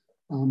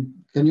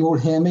Can you all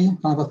hear me? Can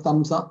I have a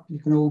thumbs up? You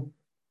can all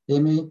hear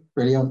me?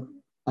 Brilliant.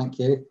 Thank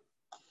you.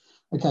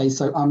 Okay,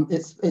 so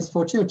it's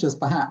fortuitous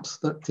perhaps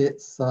that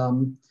it's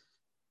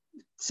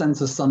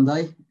Census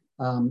Sunday,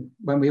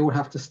 when we all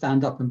have to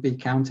stand up and be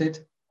counted,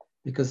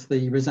 because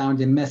the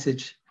resounding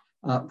message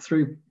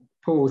through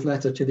Paul's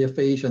letter to the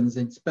Ephesians,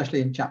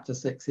 especially in chapter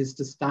 6, is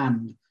to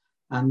stand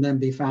and then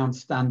be found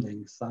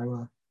standing.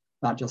 So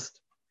that just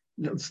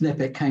little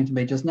snippet came to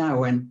me just now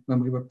when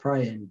we were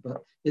praying,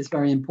 but it's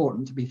very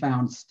important to be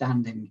found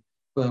standing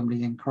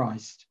firmly in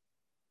Christ.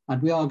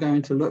 And we are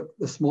going to look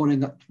this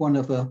morning at one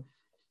of the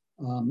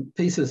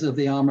pieces of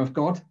the armour of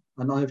God,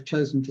 and I've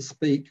chosen to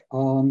speak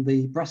on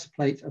the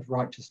breastplate of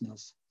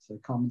righteousness. So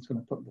Carmen's going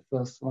to put the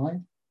first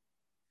slide,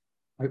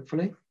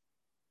 hopefully.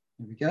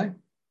 There we go.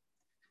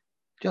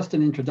 Just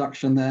an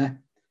introduction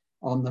there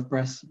on the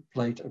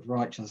breastplate of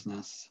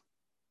righteousness.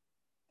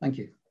 Thank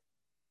you.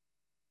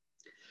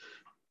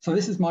 So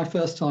this is my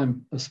first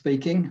time of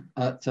speaking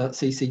at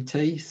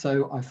CCT,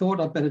 so I thought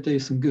I'd better do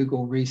some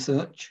Google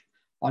research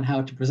on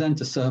how to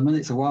present a sermon.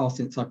 It's a while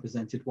since I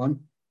presented one.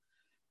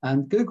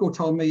 And Google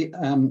told me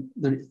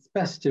that it's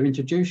best to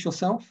introduce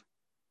yourself,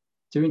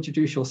 to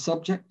introduce your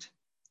subject,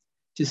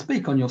 to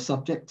speak on your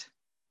subject,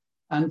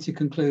 and to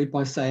conclude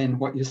by saying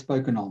what you've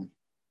spoken on,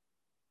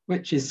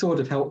 which is sort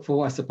of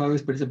helpful, I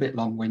suppose, but it's a bit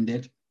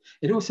long-winded.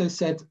 It also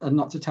said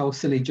not to tell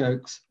silly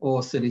jokes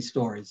or silly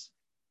stories.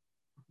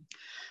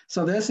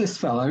 So there's this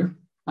fellow,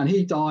 and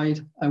he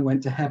died and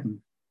went to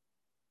heaven.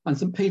 And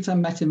St. Peter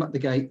met him at the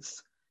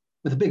gates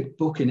with a big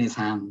book in his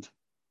hand.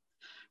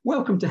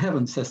 Welcome to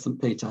heaven, says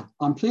St. Peter.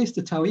 I'm pleased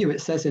to tell you,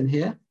 it says in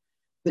here,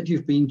 that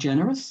you've been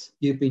generous,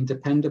 you've been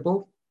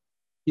dependable,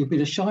 you've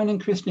been a shining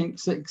Christian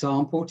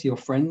example to your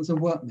friends and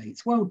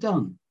workmates. Well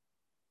done.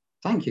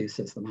 Thank you,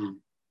 says the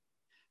man.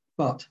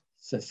 But,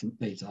 says St.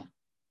 Peter,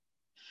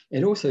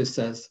 it also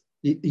says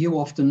you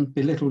often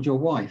belittled your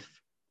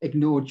wife,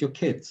 ignored your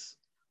kids,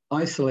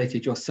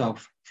 isolated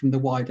yourself from the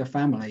wider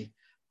family,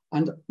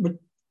 and were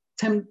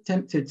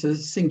tempted to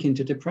sink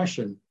into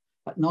depression.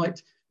 At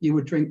night, you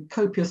would drink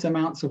copious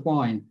amounts of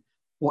wine,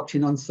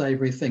 watching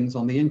unsavory things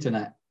on the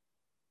internet.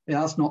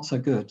 Yeah, that's not so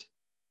good.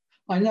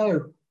 I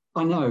know,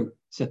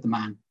 said the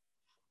man.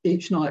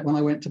 Each night when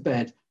I went to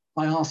bed,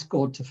 I asked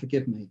God to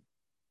forgive me.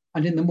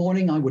 And in the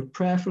morning, I would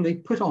prayerfully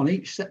put on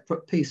each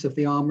separate piece of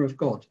the armour of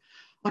God.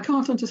 I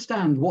can't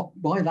understand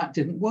why that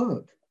didn't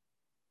work.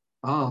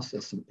 Ah,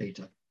 says St.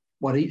 Peter.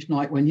 Well, each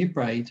night when you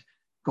prayed,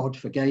 God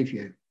forgave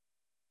you.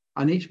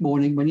 And each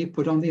morning when you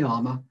put on the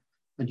armour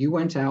and you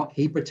went out,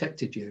 he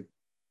protected you.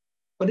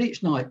 But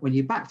each night when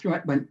you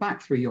went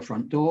back through your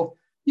front door,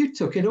 you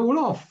took it all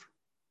off.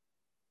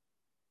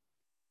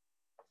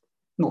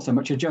 Not so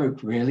much a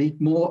joke, really,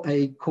 more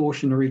a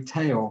cautionary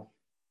tale.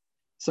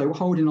 So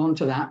holding on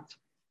to that,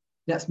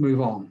 let's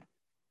move on.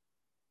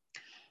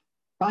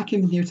 Back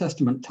in the New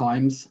Testament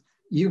times,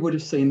 you would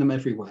have seen them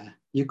everywhere.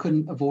 You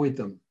couldn't avoid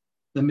them.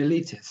 The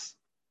milites,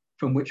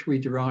 from which we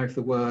derive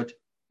the word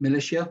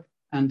militia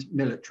and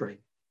military,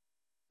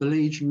 the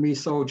legionary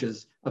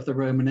soldiers of the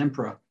Roman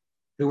emperor,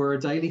 who were a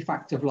daily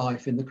fact of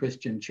life in the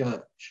Christian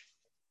church.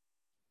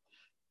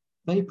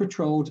 They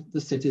patrolled the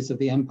cities of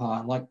the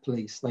empire like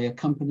police. They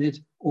accompanied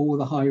all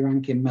the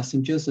high-ranking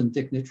messengers and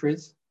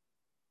dignitaries.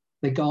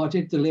 They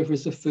guarded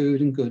deliveries of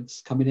food and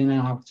goods coming in and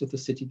out of the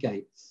city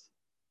gates.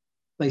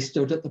 They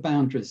stood at the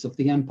boundaries of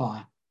the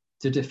empire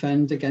to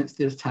defend against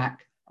the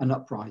attack and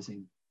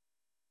uprising.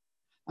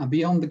 And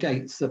beyond the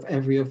gates of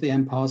every of the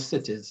empire's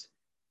cities,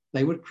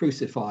 they would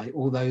crucify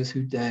all those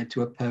who dared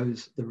to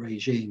oppose the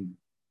regime.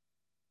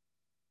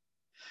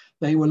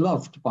 They were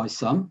loved by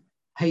some,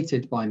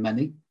 hated by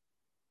many,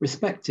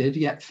 respected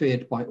yet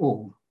feared by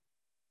all.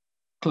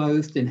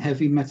 Clothed in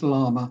heavy metal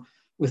armour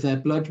with their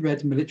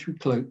blood-red military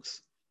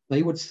cloaks,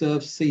 they would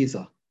serve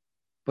Caesar,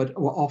 but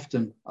were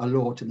often a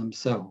law to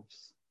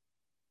themselves.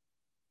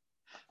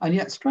 And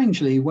yet,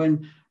 strangely,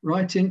 when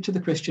writing to the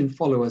Christian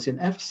followers in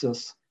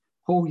Ephesus,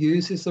 Paul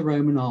uses the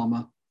Roman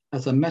armour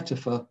as a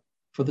metaphor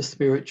for the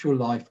spiritual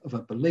life of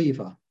a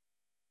believer.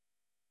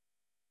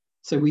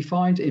 So we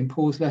find in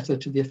Paul's letter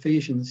to the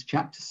Ephesians,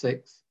 chapter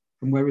 6,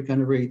 from where we're going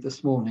to read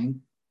this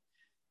morning,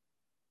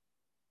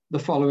 the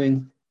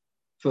following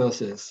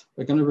verses.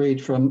 We're going to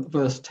read from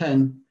verse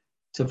 10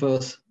 to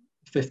verse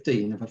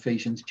 15 of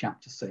Ephesians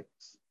chapter 6.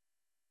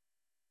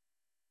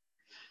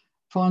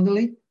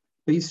 Finally,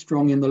 be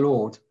strong in the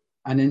Lord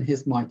and in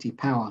his mighty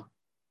power.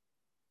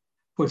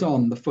 Put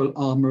on the full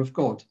armour of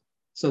God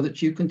so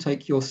that you can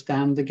take your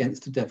stand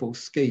against the devil's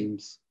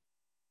schemes.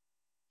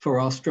 For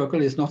our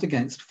struggle is not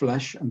against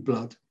flesh and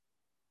blood,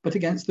 but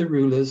against the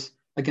rulers,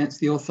 against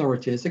the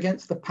authorities,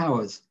 against the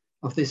powers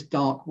of this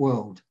dark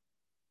world,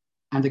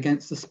 and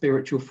against the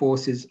spiritual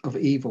forces of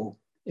evil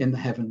in the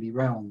heavenly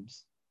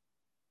realms.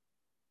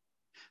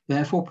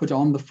 Therefore, put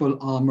on the full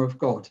armour of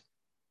God,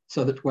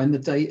 so that when the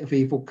day of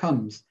evil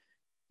comes,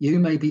 you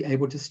may be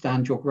able to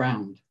stand your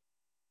ground,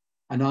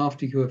 and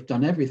after you have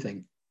done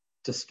everything,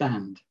 to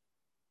stand.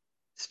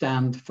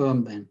 Stand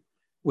firm then,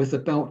 with the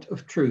belt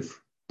of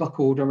truth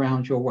buckled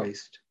around your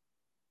waist,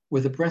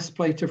 with a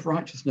breastplate of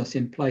righteousness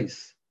in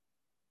place,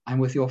 and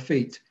with your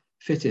feet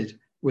fitted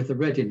with the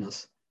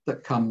readiness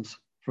that comes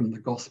from the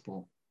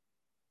gospel.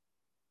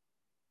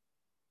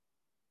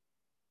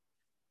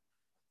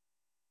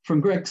 From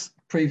Greg's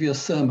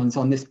previous sermons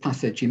on this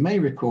passage, you may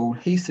recall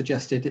he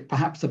suggested it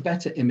perhaps a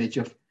better image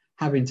of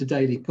having to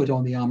daily put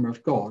on the armour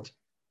of God,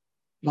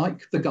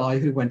 like the guy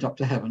who went up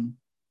to heaven,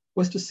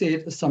 was to see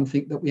it as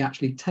something that we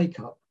actually take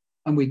up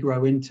and we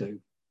grow into.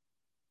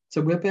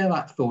 So we'll bear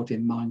that thought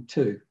in mind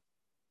too.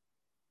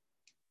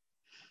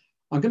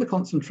 I'm going to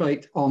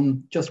concentrate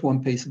on just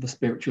one piece of the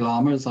spiritual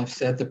armour, as I've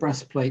said, the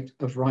breastplate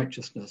of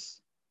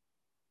righteousness.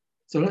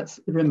 So let's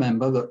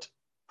remember that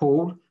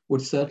Paul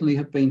would certainly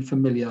have been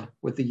familiar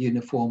with the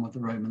uniform of the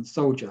Roman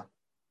soldier.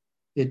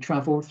 He had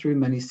travelled through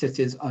many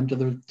cities under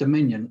the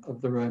dominion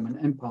of the Roman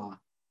Empire.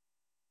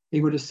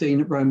 He would have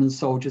seen Roman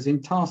soldiers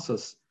in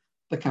Tarsus,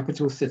 the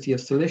capital city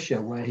of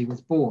Cilicia, where he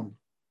was born.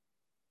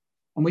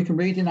 And we can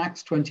read in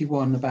Acts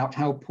 21 about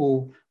how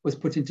Paul was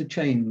put into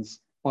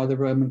chains by the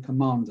Roman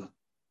commander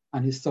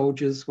and his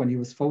soldiers when he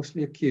was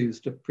falsely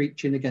accused of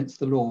preaching against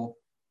the law,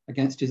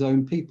 against his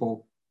own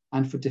people,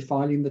 and for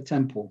defiling the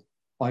temple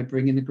by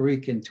bringing a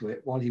Greek into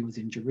it while he was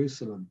in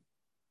Jerusalem.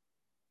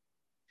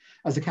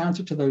 As a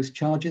counter to those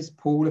charges,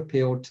 Paul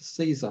appealed to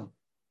Caesar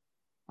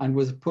and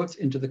was put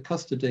into the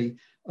custody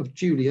of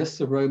Julius,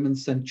 a Roman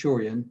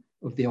centurion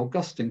of the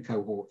Augustan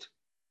cohort,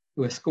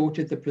 who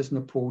escorted the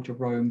prisoner Paul to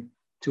Rome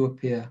to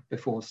appear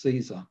before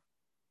Caesar.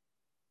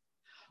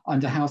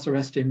 Under house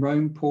arrest in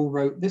Rome, Paul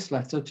wrote this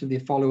letter to the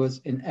followers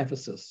in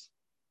Ephesus.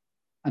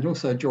 And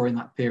also during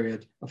that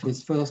period of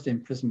his first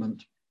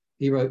imprisonment,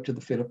 he wrote to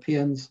the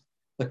Philippians,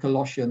 the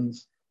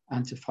Colossians,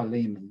 and to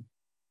Philemon.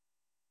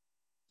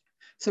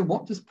 So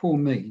what does Paul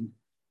mean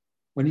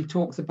when he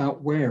talks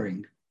about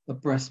wearing the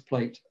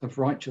breastplate of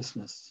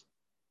righteousness?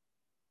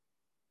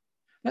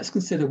 Let's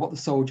consider what the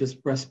soldier's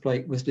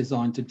breastplate was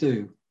designed to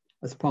do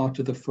as part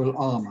of the full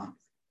armour.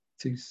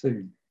 Too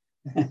soon.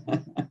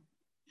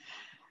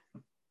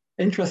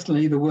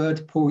 Interestingly, the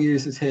word Paul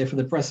uses here for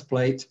the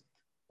breastplate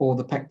or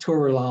the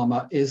pectoral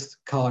armour is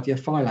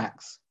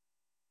cardiophylax,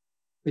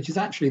 which is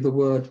actually the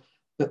word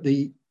that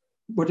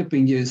would have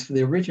been used for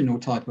the original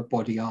type of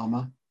body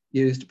armour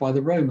used by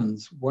the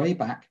Romans way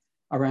back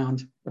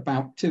around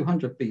about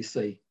 200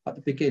 BC, at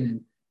the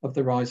beginning of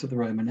the rise of the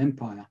Roman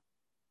Empire.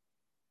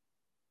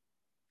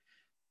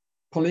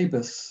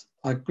 Polybus,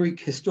 a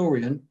Greek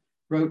historian,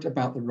 wrote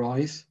about the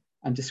rise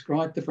and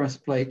described the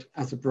breastplate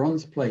as a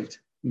bronze plate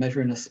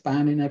measuring a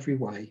span in every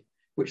way,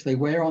 which they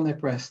wear on their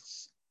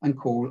breasts and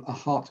call a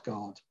heart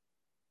guard.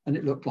 And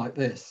it looked like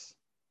this,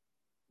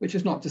 which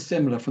is not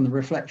dissimilar from the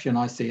reflection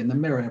I see in the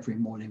mirror every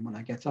morning when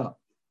I get up.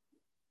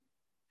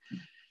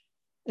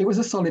 It was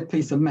a solid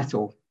piece of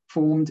metal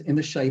formed in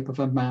the shape of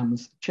a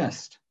man's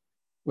chest,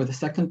 with a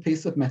second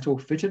piece of metal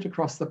fitted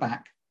across the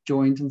back,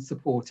 joined and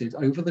supported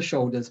over the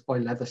shoulders by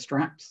leather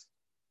straps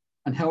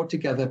and held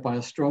together by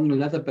a strong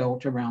leather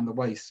belt around the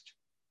waist.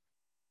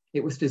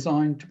 It was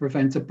designed to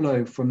prevent a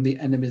blow from the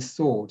enemy's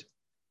sword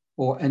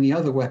or any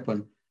other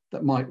weapon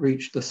that might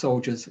reach the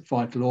soldier's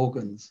vital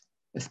organs,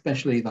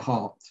 especially the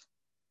heart.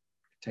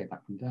 Take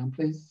that one down,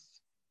 please.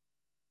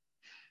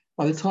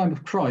 By the time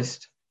of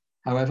Christ,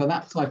 however,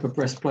 that type of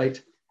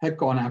breastplate had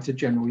gone out of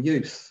general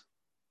use,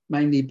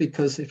 mainly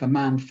because if a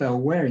man fell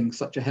wearing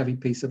such a heavy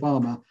piece of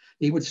armour,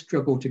 he would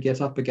struggle to get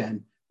up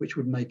again, which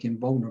would make him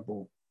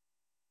vulnerable.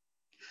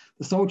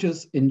 The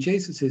soldiers in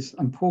Jesus's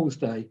and Paul's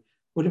day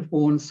would have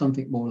worn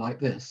something more like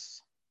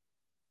this.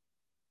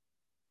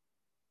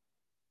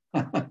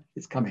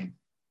 It's coming.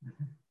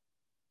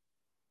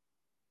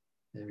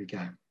 There we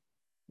go.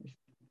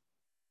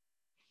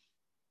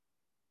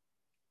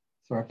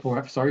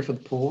 Sorry for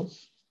the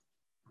pause.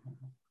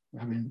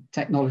 We're having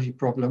technology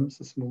problems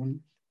this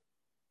morning.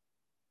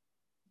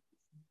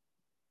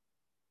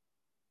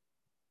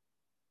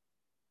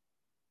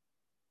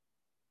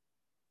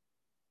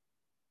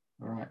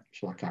 All right,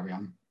 shall I carry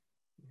on?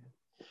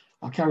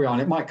 I'll carry on.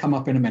 It might come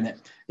up in a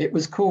minute. It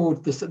was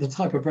called, the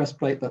type of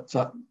breastplate that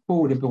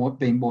Paul would have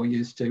been more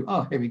used to,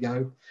 here we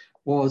go,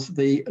 was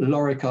the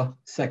lorica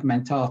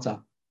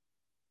segmentata,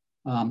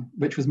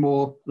 which was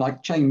more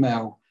like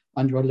chainmail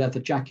under a leather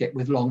jacket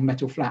with long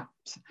metal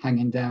flaps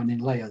hanging down in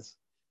layers.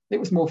 It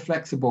was more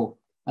flexible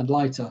and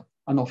lighter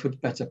and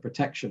offered better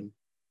protection.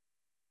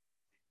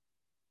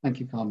 Thank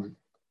you, Carmen.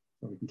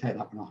 So we can take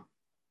that one off.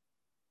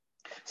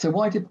 So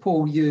why did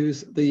Paul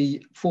use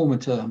the former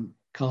term,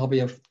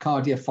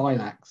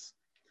 cardiophylax?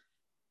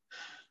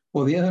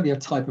 Well, the earlier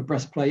type of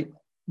breastplate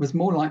was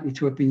more likely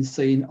to have been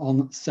seen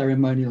on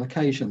ceremonial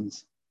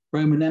occasions.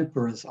 Roman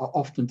emperors are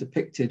often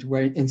depicted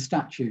in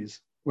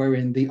statues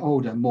wearing the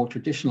older, more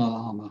traditional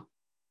armour.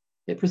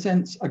 It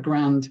presents a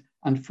grand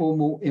and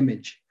formal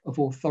image of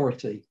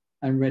authority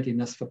and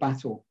readiness for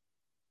battle.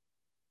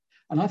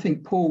 And I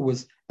think Paul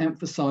was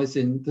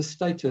emphasising the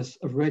status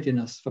of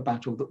readiness for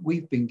battle that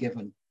we've been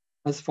given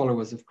as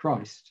followers of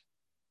Christ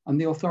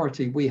and the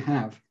authority we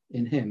have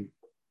in him.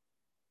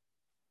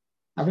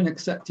 Having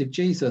accepted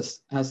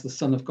Jesus as the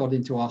Son of God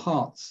into our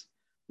hearts,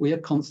 we are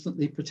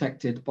constantly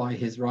protected by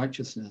his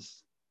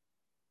righteousness.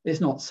 It's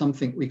not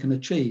something we can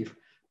achieve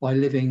by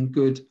living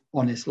good,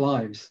 honest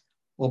lives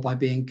or by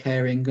being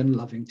caring and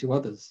loving to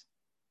others.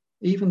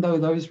 Even though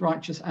those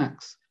righteous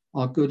acts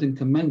are good and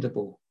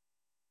commendable,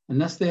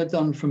 unless they are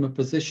done from a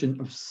position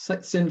of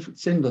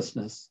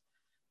sinlessness,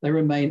 they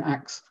remain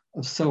acts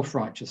of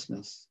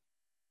self-righteousness.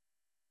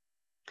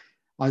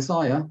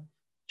 Isaiah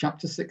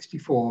chapter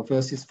 64,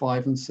 verses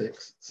 5 and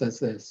 6 says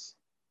this: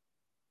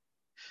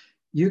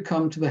 "You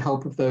come to the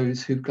help of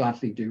those who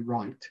gladly do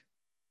right,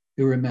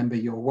 who remember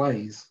your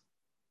ways.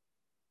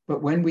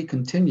 But when we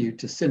continued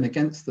to sin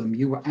against them,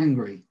 you were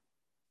angry.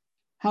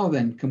 How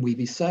then can we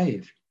be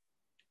saved?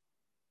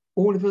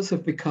 All of us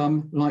have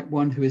become like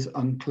one who is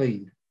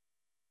unclean.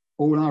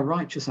 All our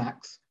righteous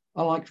acts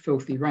are like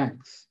filthy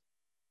rags.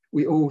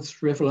 We all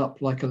shrivel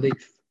up like a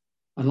leaf,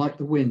 and like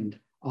the wind,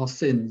 our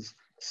sins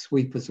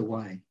sweep us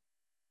away."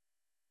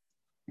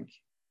 Thank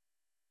you.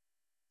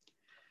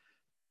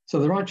 So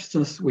the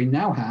righteousness we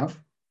now have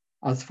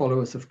as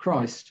followers of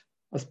Christ,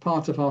 as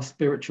part of our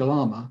spiritual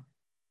armor,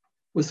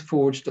 was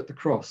forged at the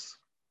cross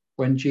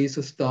when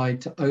Jesus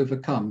died to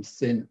overcome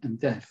sin and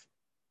death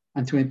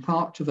and to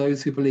impart to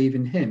those who believe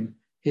in him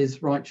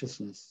his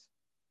righteousness.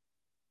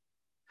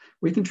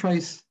 We can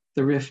trace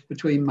the rift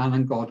between man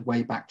and God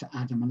way back to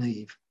Adam and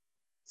Eve.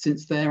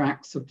 Since their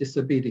acts of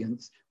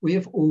disobedience, we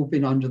have all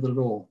been under the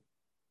law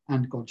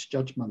and God's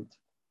judgment.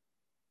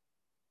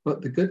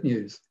 But the good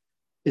news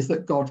is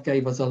that God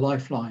gave us a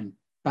lifeline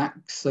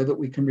back so that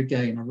we can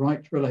regain a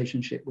right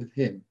relationship with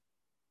him.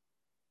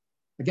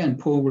 Again,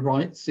 Paul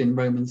writes in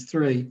Romans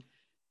 3,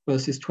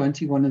 verses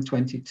 21 and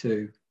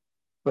 22,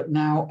 "But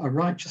now a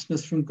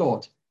righteousness from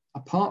God,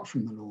 apart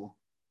from the law,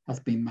 has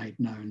been made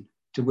known,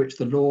 to which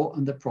the law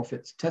and the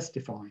prophets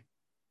testify.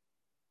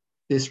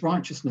 This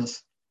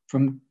righteousness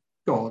from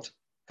God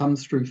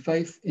comes through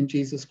faith in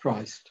Jesus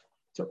Christ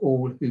to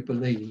all who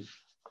believe."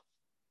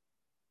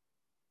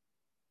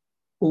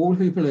 All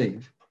who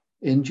believe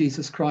in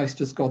Jesus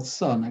Christ as God's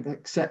Son and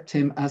accept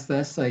him as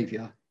their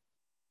Saviour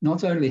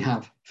not only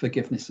have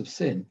forgiveness of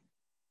sin,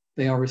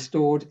 they are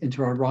restored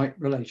into a right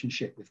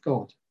relationship with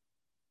God.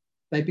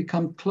 They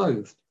become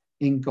clothed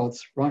in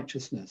God's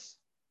righteousness.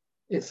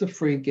 It's a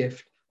free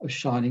gift of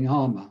shining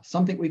armor,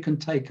 something we can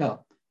take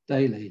up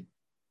daily,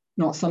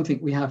 not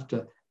something we have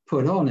to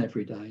put on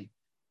every day,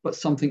 but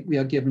something we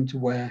are given to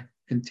wear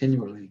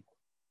continually.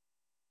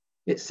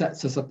 It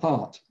sets us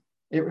apart.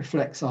 It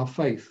reflects our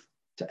faith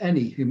to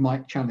any who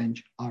might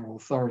challenge our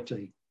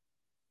authority.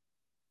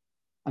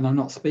 And I'm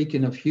not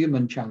speaking of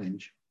human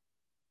challenge.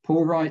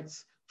 Paul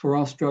writes, "For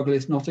our struggle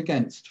is not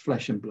against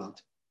flesh and blood,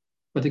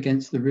 but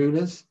against the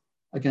rulers,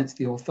 against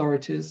the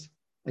authorities,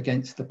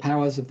 against the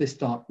powers of this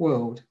dark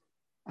world,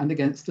 and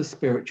against the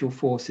spiritual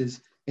forces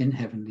in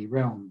heavenly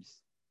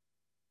realms."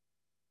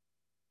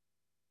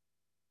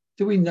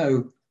 Do we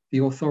know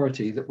the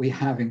authority that we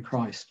have in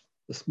Christ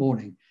this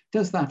morning?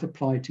 Does that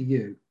apply to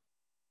you?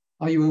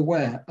 Are you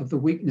aware of the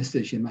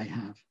weaknesses you may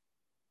have?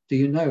 Do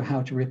you know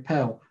how to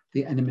repel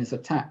the enemy's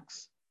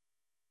attacks?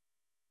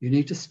 You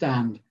need to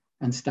stand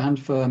and stand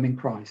firm in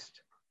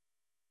Christ.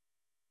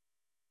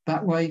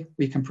 That way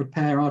we can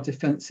prepare our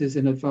defenses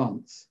in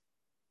advance.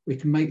 We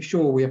can make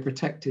sure we are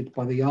protected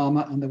by the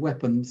armor and the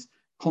weapons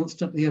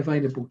constantly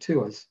available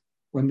to us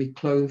when we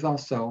clothe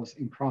ourselves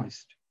in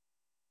Christ.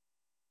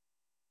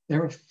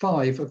 There are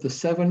 5 of the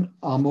 7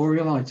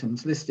 armorial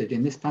items listed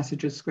in this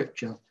passage of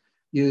scripture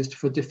used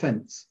for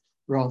defense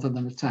rather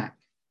than attack.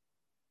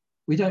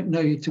 We don't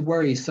need to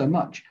worry so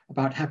much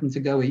about having to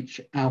go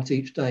out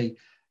each day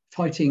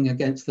fighting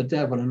against the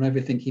devil and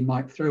everything he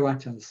might throw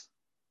at us.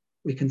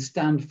 We can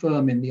stand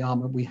firm in the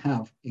armor we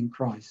have in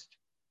Christ.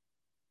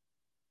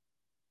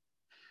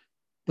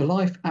 The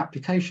Life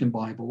Application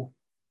Bible,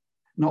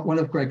 not one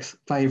of Greg's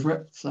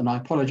favorites, and I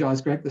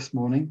apologize, Greg, this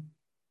morning,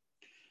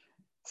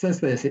 says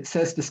this. It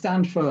says, to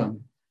stand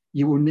firm,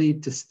 you will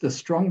need the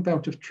strong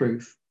belt of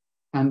truth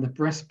and the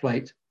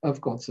breastplate of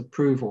God's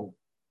approval.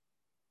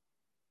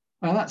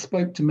 Now that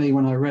spoke to me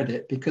when I read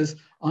it because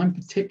I'm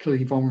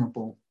particularly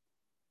vulnerable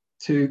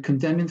to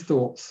condemning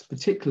thoughts,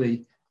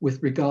 particularly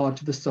with regard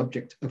to the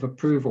subject of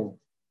approval.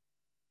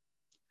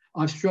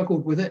 I've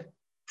struggled with it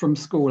from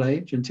school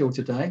age until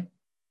today.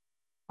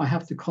 I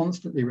have to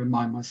constantly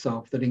remind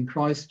myself that in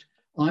Christ,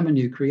 I'm a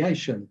new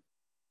creation.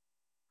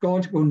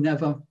 God will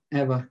never,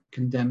 ever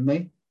condemn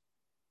me.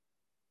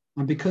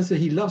 And because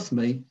he loves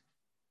me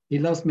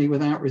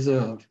without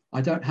reserve.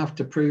 I don't have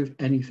to prove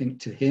anything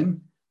to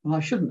him, and I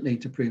shouldn't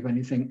need to prove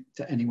anything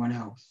to anyone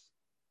else.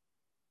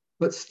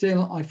 But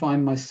still, I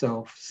find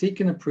myself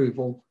seeking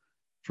approval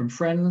from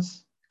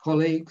friends,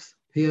 colleagues,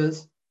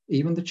 peers,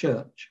 even the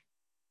church.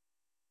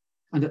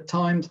 And at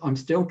times, I'm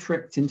still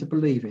tricked into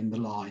believing the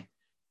lie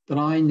that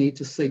I need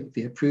to seek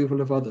the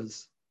approval of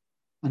others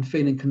and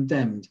feeling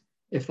condemned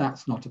if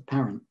that's not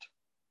apparent.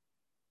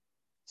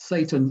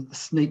 Satan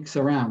sneaks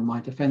around my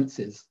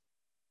defenses.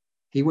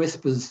 He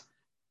whispers,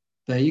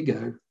 there you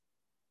go.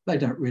 They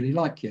don't really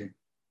like you.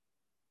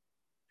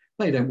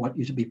 They don't want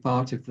you to be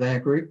part of their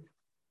group.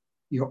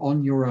 You're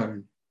on your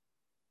own.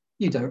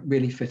 you don't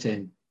really fit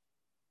in.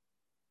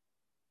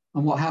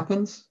 And what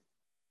happens?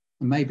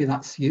 And maybe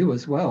that's you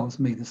as well as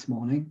me this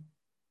morning.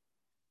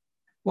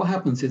 What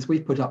happens is we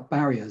put up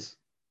barriers.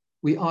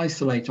 We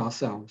isolate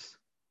ourselves.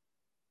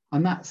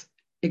 And that's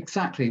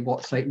exactly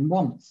what Satan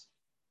wants.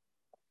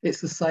 It's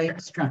the same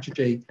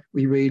strategy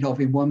we read of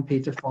in 1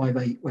 Peter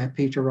 5:8, where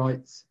Peter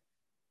writes,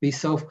 "Be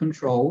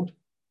self-controlled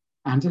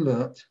and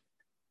alert.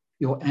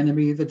 Your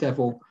enemy, the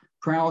devil,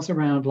 prowls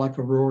around like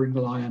a roaring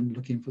lion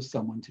looking for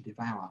someone to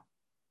devour."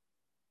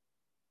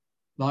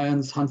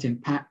 Lions hunt in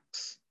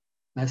packs.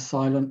 They're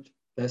silent.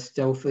 They're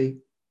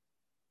stealthy.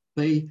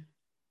 They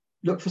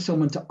look for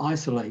someone to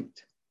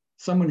isolate,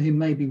 someone who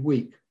may be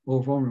weak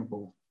or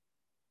vulnerable,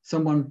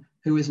 someone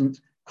who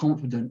isn't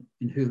confident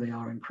in who they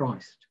are in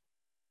Christ.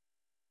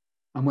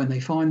 And when they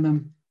find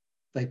them,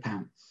 they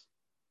pounce.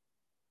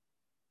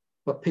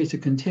 But Peter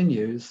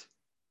continues,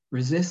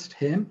 resist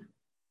him,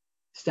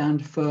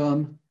 stand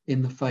firm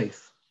in the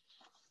faith.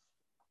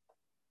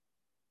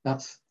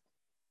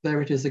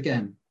 There it is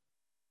again.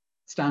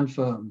 Stand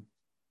firm.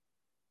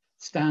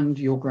 Stand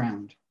your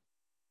ground.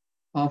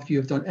 After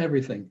you've done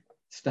everything,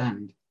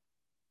 stand.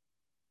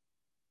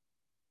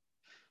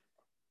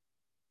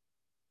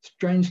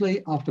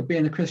 Strangely, after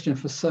being a Christian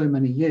for so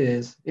many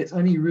years, it's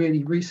only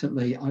really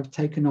recently I've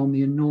taken on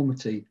the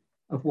enormity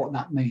of what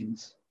that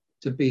means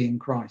to be in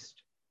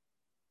Christ.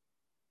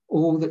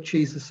 All that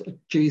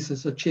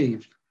Jesus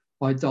achieved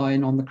by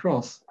dying on the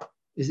cross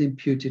is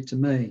imputed to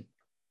me.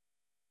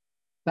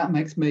 That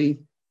makes me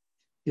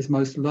his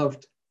most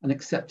loved and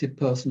accepted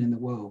person in the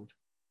world.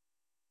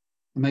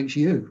 It makes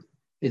you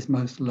his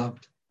most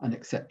loved and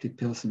accepted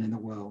person in the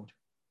world.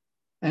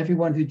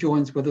 Everyone who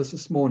joins with us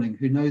this morning,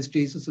 who knows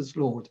Jesus as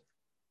Lord,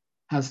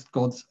 has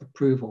God's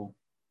approval.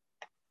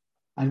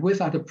 And with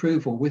that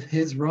approval, with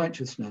his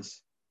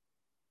righteousness,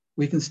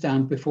 we can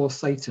stand before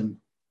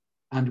Satan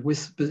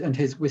and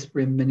his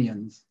whispering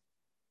minions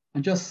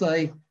and just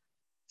say,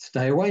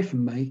 stay away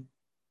from me.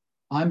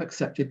 I'm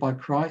accepted by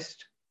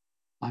Christ.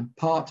 I'm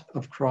part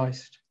of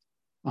Christ.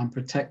 I'm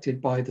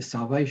protected by the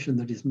salvation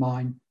that is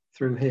mine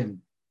through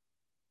him.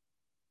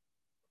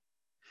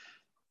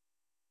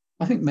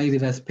 I think maybe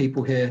there's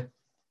people here,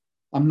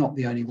 I'm not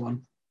the only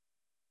one,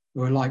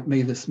 who are like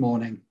me this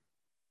morning.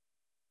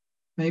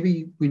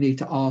 Maybe we need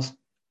to ask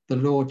the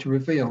Lord to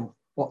reveal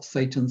what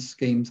Satan's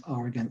schemes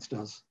are against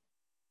us,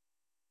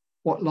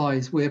 what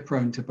lies we're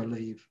prone to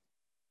believe,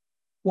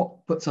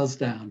 what puts us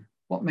down,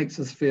 what makes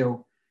us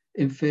feel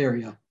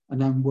inferior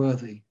and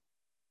unworthy.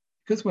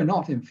 Because we're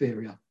not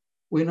inferior,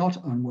 we're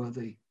not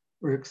unworthy,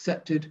 we're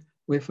accepted,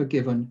 we're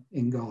forgiven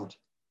in God.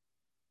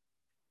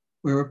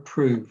 We're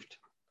approved.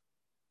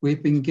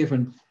 We've been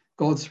given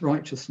God's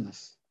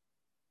righteousness.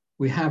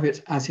 We have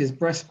it as his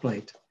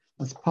breastplate,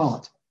 as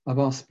part of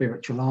our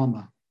spiritual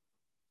armor.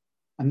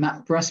 And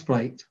that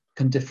breastplate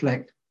can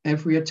deflect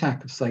every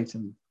attack of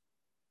Satan.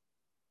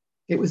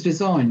 It was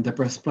designed, the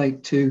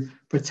breastplate, to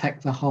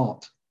protect the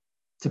heart,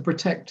 to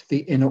protect the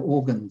inner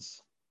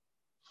organs.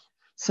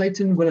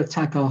 Satan will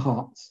attack our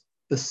hearts,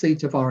 the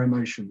seat of our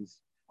emotions,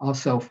 our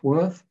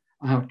self-worth,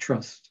 our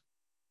trust.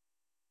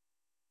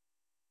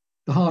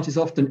 The heart is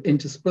often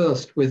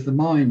interspersed with the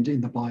mind in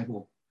the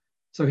Bible,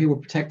 so he will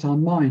protect our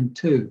mind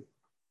too.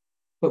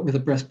 But with a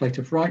breastplate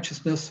of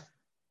righteousness,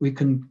 we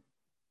can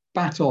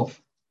bat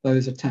off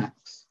those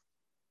attacks.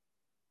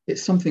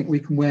 It's something we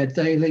can wear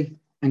daily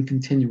and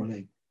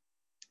continually.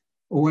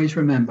 Always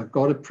remember,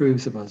 God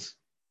approves of us.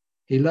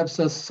 He loves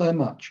us so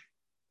much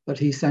that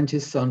he sent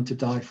his son to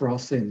die for our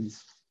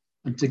sins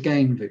and to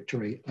gain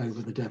victory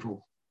over the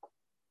devil.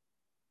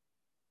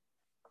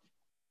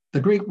 The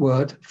Greek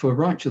word for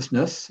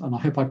righteousness, and I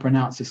hope I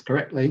pronounce this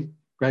correctly,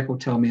 Greg will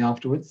tell me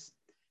afterwards,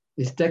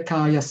 is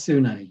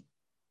dikaiosune.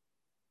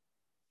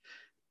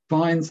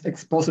 Vine's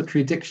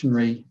Expository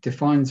Dictionary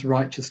defines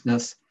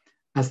righteousness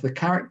as the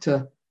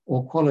character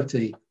or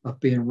quality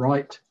of being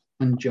right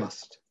and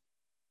just.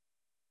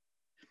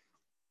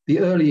 The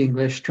early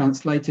English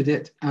translated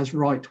it as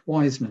right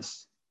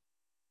wiseness,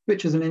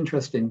 which is an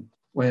interesting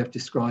way of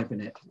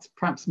describing it. It's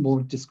perhaps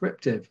more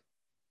descriptive.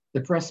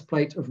 The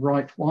breastplate of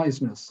right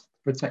wiseness,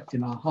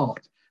 protecting our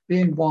heart,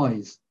 being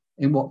wise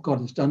in what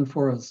God has done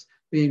for us,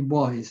 being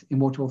wise in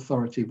what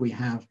authority we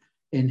have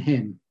in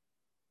him.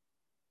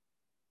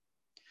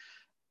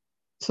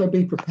 So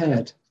be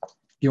prepared.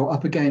 You're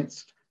up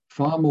against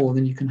far more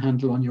than you can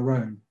handle on your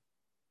own.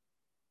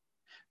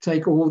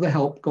 Take all the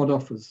help God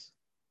offers.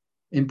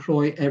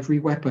 Employ every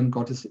weapon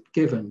God has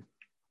given.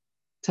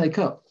 Take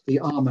up the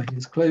armor he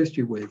has clothed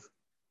you with.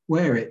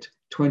 Wear it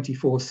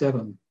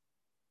 24/7,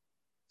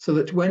 so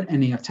that when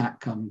any attack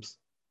comes,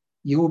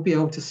 you will be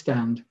able to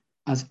stand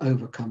as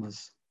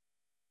overcomers.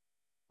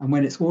 And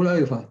when it's all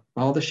over,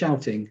 rather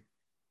shouting,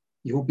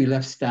 you will be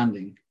left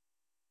standing.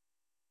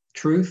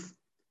 Truth,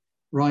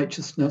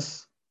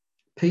 righteousness,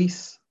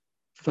 peace,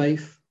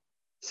 faith,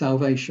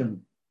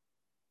 salvation.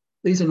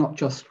 These are not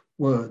just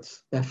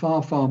words. They're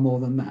far, far more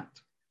than that.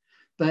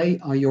 They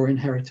are your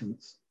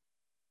inheritance.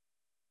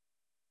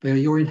 They are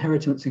your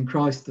inheritance in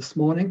Christ this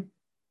morning.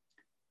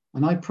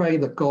 And I pray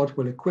that God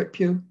will equip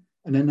you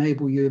and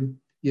enable you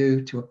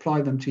to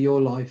apply them to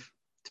your life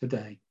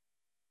today.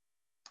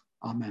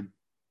 Amen.